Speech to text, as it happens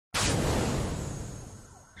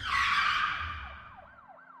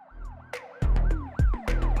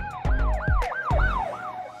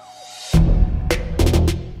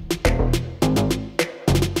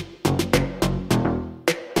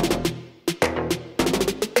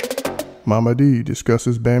Momma Dee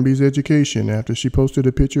discusses Bambi's education after she posted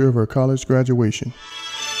a picture of her college graduation.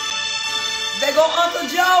 They go Uncle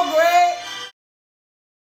Joe, Greg.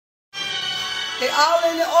 They all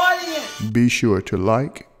in the audience. Be sure to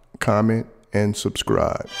like, comment, and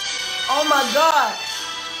subscribe. Oh my God.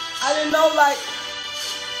 I didn't know like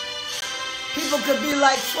people could be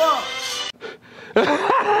like Trump.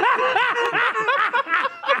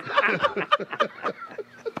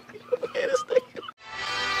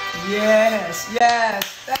 Yes, yes.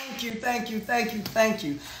 Thank you, thank you, thank you, thank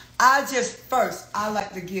you. I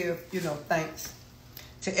like to give, thanks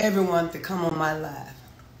to everyone to come on my live.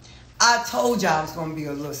 I told y'all it's going to be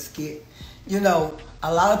a little skit.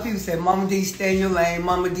 A lot of people say, Momma Dee, stay in your lane.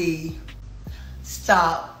 Momma Dee,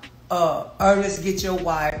 stop. Ernest, get your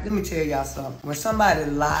wife. Let me tell y'all something. When somebody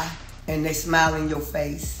lie and they smile in your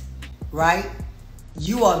face, right?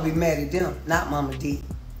 You ought to be mad at them, not Momma Dee.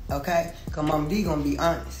 Okay? Because Momma Dee going to be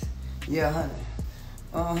honest. Yeah, honey.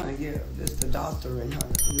 Yeah. This the doctor and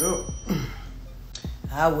honey. Yeah.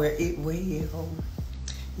 I wear it well.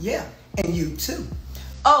 Yeah. And you too.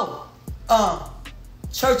 Oh,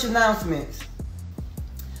 church announcements.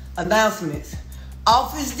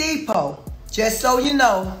 Office Depot, just so you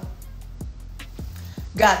know,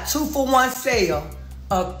 got 2-for-1 sale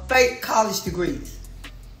of fake college degrees.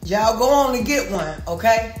 Y'all go on and get one,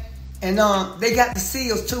 okay? And they got the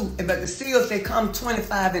seals too, but the seals, they come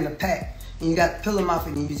 25 in a pack. And you got to peel them off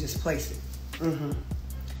and you just place it.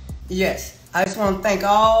 Yes, I just want to thank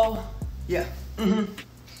all, yeah,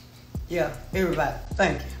 everybody,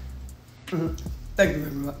 thank you. Thank you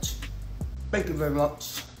very much. Thank you very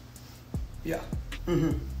much. Yeah.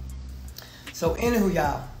 So anywho,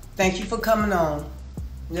 y'all, thank you for coming on.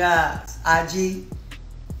 Yes, IG,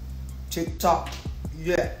 TikTok,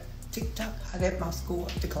 yeah. TikTok, how that my school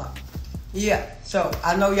up the clock. Yeah, so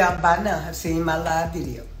I know y'all by now have seen my live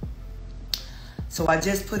video. So I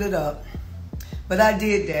just put it up. But I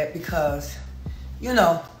did that because,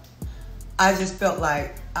 I just felt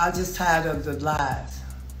like I just tired of the lies.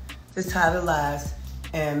 Just tired of lies.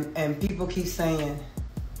 And people keep saying,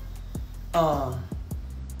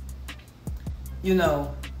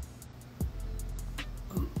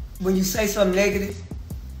 when you say something negative,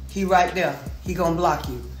 he right there. He gonna block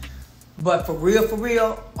you. But for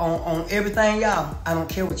real, on everything, y'all, I don't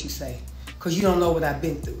care what you say. Because you don't know what I've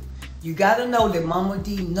been through. You got to know that Momma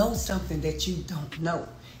Dee knows something that you don't know.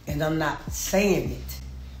 And I'm not saying it.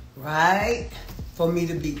 Right? For me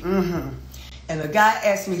to be, And a guy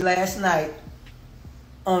asked me last night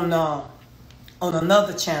on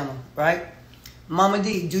another channel, right? Momma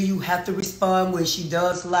Dee, do you have to respond when she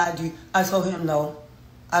does lie? I told him, no,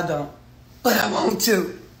 I don't. But I want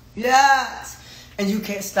to. Yes. And you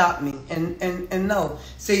can't stop me. And no.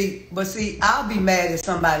 See, I'll be mad if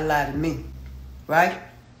somebody lied to me. Right?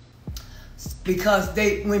 Because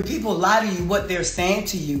when people lie to you, what they're saying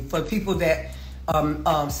to you, for people that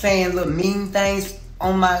saying little mean things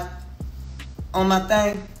on my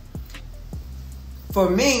thing, for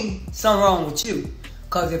me, something wrong with you.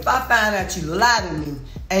 Because if I find out you lie to me,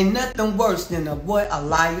 ain't nothing worse than a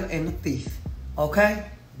liar and a thief. Okay?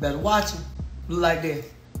 Better watch him. Look like that.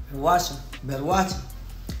 Better watch him. Better watch him.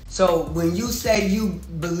 So when you say you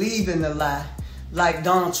believe in the lie, like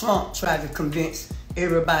Donald Trump tried to convince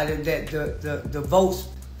everybody that the votes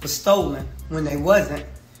were stolen when they wasn't,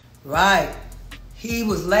 right? He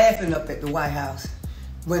was laughing up at the White House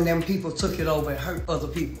when them people took it over and hurt other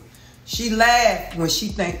people. She laughed when she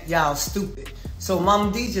think y'all stupid. So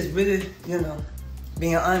Momma Dee just really,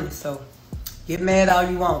 being honest. So get mad all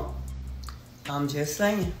you want. I'm just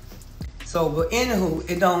saying. So, but anywho,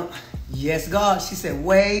 it don't, yes, God. She said,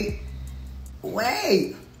 wait.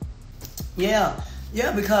 Yeah,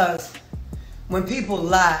 because when people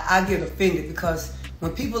lie, I get offended because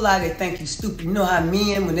when people lie, they think you stupid. You know how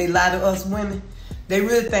men, when they lie to us women, they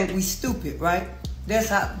really think we stupid, right?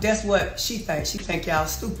 That's what she thinks. She think y'all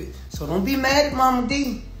stupid. So don't be mad at Momma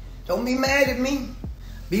Dee. Don't be mad at me.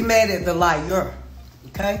 Be mad at the liar,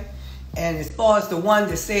 okay? And as far as the one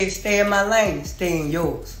that said stay in my lane, stay in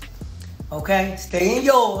yours. Okay? Stay in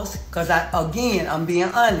yours, because I'm being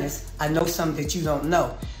honest. I know something that you don't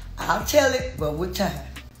know. I'll tell it, but with time.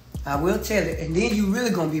 I will tell it, and then you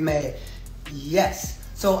really going to be mad. Yes.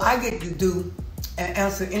 So I get to do and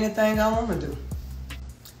answer anything I want to do.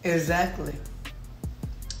 Exactly.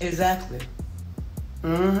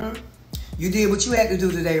 You did what you had to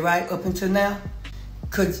do today, right? Up until now?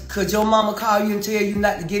 Could your mama call you and tell you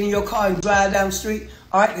not to get in your car and drive down the street?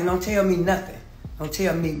 All right, then don't tell me nothing. Don't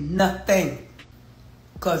tell me nothing.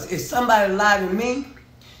 Because if somebody lied to me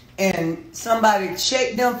and somebody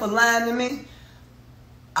checked them for lying to me,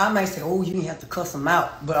 I might say, oh, you didn't have to cuss them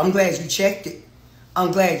out, but I'm glad you checked it.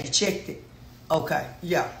 I'm glad you checked it. Okay,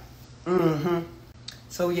 yeah.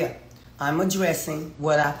 So yeah, I'm addressing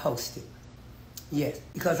what I posted. Yes,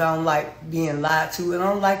 because I don't like being lied to, and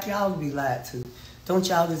I don't like y'all to be lied to. Don't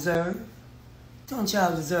y'all deserve? Don't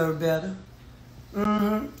y'all deserve better?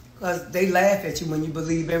 Because they laugh at you when you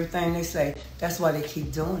believe everything they say. That's why they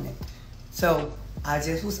keep doing it. So I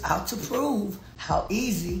just was out to prove how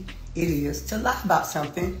easy it is to lie about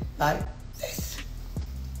something like this.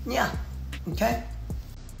 Yeah, okay?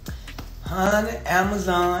 Honey,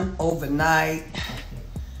 Amazon overnight.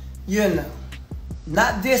 You know,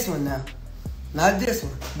 not this one now. Not this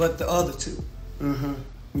one, but the other two.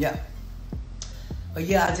 Yeah. But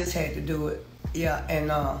yeah, I just had to do it. Yeah, and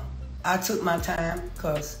I took my time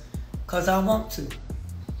because I want to.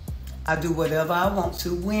 I do whatever I want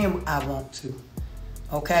to when I want to.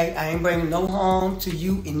 Okay? I ain't bringing no harm to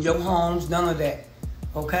you in your homes, none of that.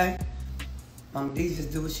 Okay? Momma Dee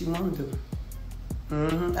just do what she want to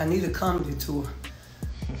do. I need a comedy tour.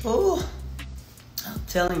 Oh, I'm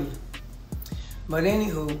telling you. But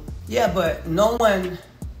anywho, yeah, but no one,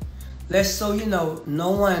 so you know,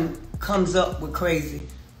 no one comes up with crazy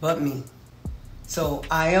but me. So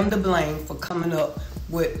I am to blame for coming up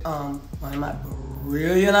with one of my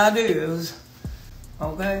brilliant ideas,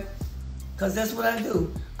 okay? Because that's what I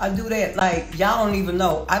do. I do that, like, y'all don't even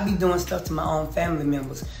know. I be doing stuff to my own family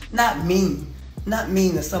members. Not mean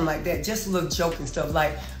or something like that. Just a little joking stuff,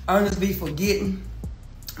 like Ernest be forgetting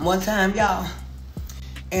one time, y'all.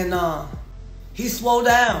 And he swore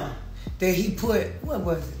down that he put, what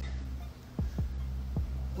was it?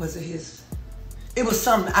 Was it his? It was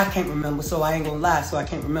something, I can't remember, so I ain't gonna lie, so I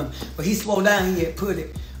can't remember. But he swore down he had put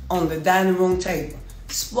it on the dining room table.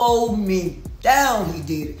 Swore me down he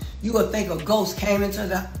did it. You would think a ghost came into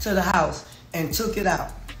the house and took it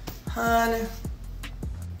out. Honey,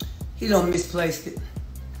 he done misplaced it.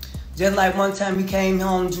 Just like one time he came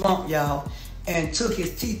home drunk, y'all, and took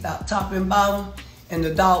his teeth out, top and bottom, and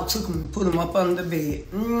the dog took him and put him up under the bed.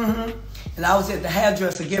 And I was at the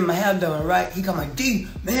hairdresser getting my hair done, right? He come like, Dee,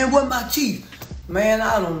 man, what my teeth? Man,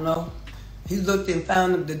 I don't know. He looked and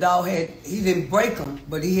found him, the dog he didn't break them,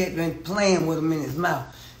 but he had been playing with them in his mouth.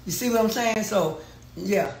 You see what I'm saying? So,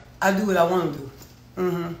 yeah, I do what I want to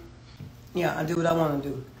do. Yeah, I do what I want to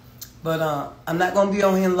do. But I'm not going to be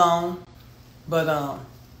on here long. But,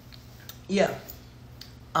 yeah,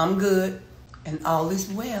 I'm good and all is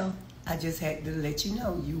well. I just had to let you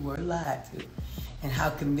know you were lied to. And how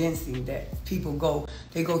convincing that people go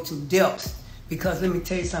to depths. Because let me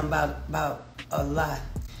tell you something about a lie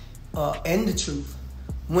and the truth.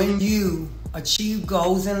 When you achieve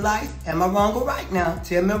goals in life, am I wrong or right now?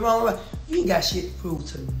 Tell me I'm wrong or right. You ain't got shit to prove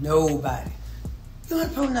to nobody. You don't have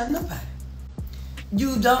to prove nothing to nobody.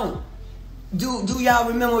 You don't. Do y'all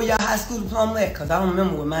remember where y'all high school diploma at? Because I don't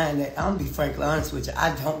remember where mine at. I'm going to be frankly honest with you.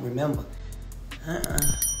 I don't remember.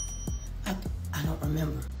 I don't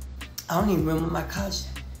remember. I don't even remember my college.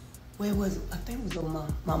 Where was it? I think it was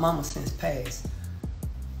on my mama since passed.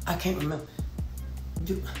 I can't remember.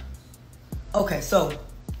 Okay, so,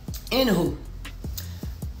 anywho.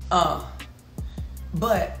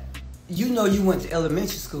 But, you know you went to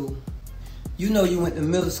elementary school. You know you went to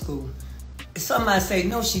middle school. If somebody say,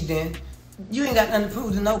 no, she didn't, you ain't got nothing to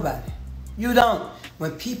prove to nobody. You don't.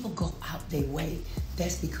 When people go out their way,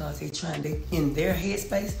 that's because they in their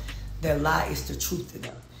headspace, their lie is the truth to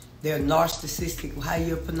them. They're narcissistic, how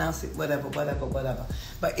you pronounce it, whatever.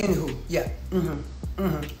 But anywho, yeah,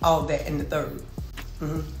 all that in the third.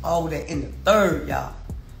 All that in the third, y'all.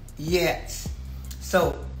 Yes.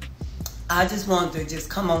 So, I just wanted to just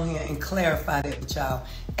come on here and clarify that with y'all.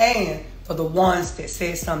 And for the ones that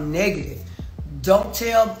said something negative, don't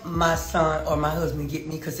tell my son or my husband to get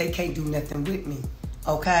me because they can't do nothing with me.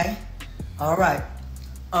 Okay? All right.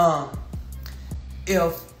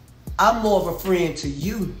 If I'm more of a friend to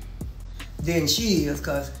you than she is,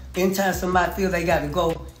 because anytime somebody feels they got to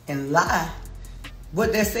go and lie,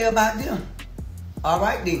 what they say about them. All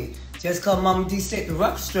right then. Just because Momma Dee set the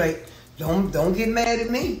record straight, don't get mad at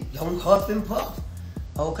me. Don't huff and puff.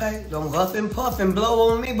 Okay? Don't huff and puff and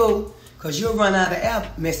blow on me, boo. Because you'll run out of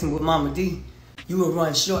air messing with Momma Dee. You will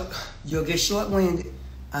run short. You'll get short-winded.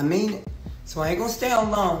 I mean it. So I ain't going to stay on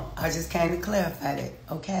long. I just came to clarify that.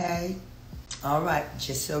 Okay? All right.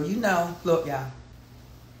 Just so you know. Look, y'all.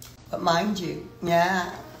 But mind you,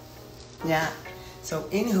 yeah. So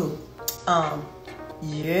anywho,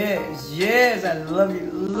 yes, I love you.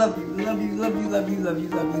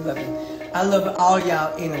 I love all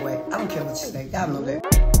y'all anyway. I don't care what you say. Y'all know that.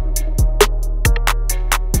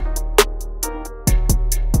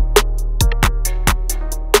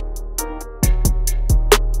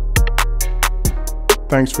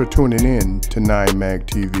 Thanks for tuning in to 9 Mag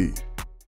TV.